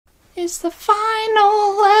is the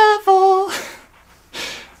final level.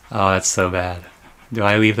 Oh, that's so bad. Do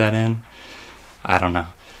I leave that in? I don't know.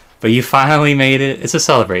 But you finally made it. It's a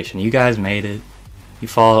celebration. You guys made it. You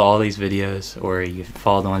followed all these videos, or you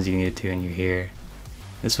followed the ones you needed to, and you're here.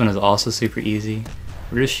 This one is also super easy.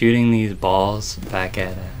 We're just shooting these balls back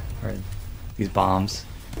at, or these bombs,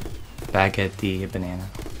 back at the banana.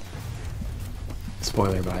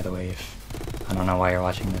 Spoiler, by the way, if I don't know why you're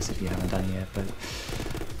watching this if you haven't done it yet, but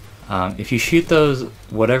if you shoot those,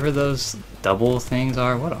 whatever those double things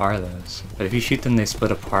are, what are those? But if you shoot them, they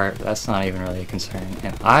split apart. That's not even really a concern.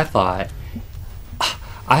 And I thought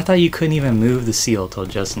you couldn't even move the seal till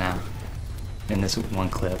just now. In this one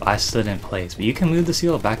clip, I stood in place, but you can move the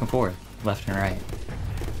seal back and forth, left and right.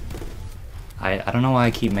 I don't know why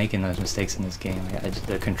I keep making those mistakes in this game.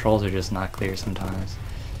 The controls are just not clear sometimes.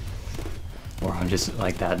 Or I'm just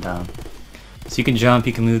like that dumb. So you can jump,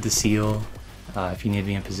 you can move the seal, if you need to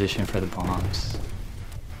be in position for the bombs.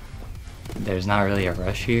 There's not really a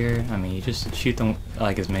rush here. I mean, you just shoot them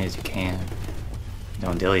like as many as you can.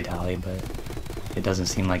 Don't dilly-dally, but it doesn't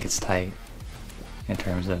seem like it's tight in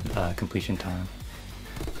terms of completion time.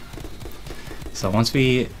 So once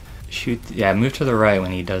we shoot, yeah, move to the right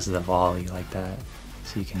when he does the volley like that,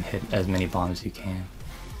 so you can hit as many bombs as you can.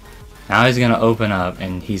 Now he's gonna open up,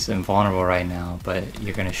 and he's invulnerable right now, but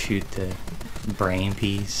you're gonna shoot the brain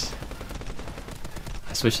piece.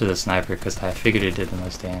 I switched to the sniper because I figured it did the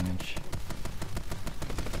most damage.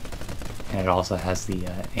 And it also has the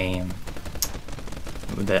aim,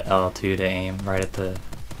 the L2 to aim right at the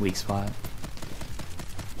weak spot.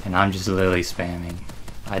 And I'm just literally spamming.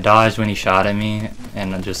 I dodged when he shot at me,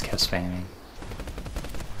 and I just kept spamming.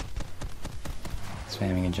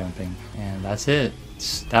 Spamming and jumping. And that's it.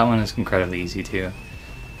 That one is incredibly easy too.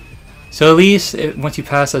 So at least, once you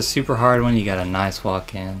pass that super hard one, you got a nice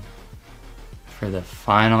walk in for the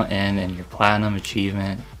final end and your platinum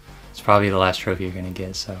achievement. It's probably the last trophy you're gonna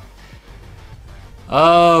get, so.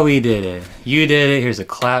 Oh, we did it. You did it. Here's a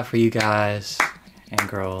clap for you guys and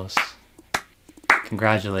girls.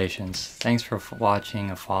 Congratulations. Thanks for watching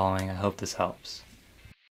and following. I hope this helps.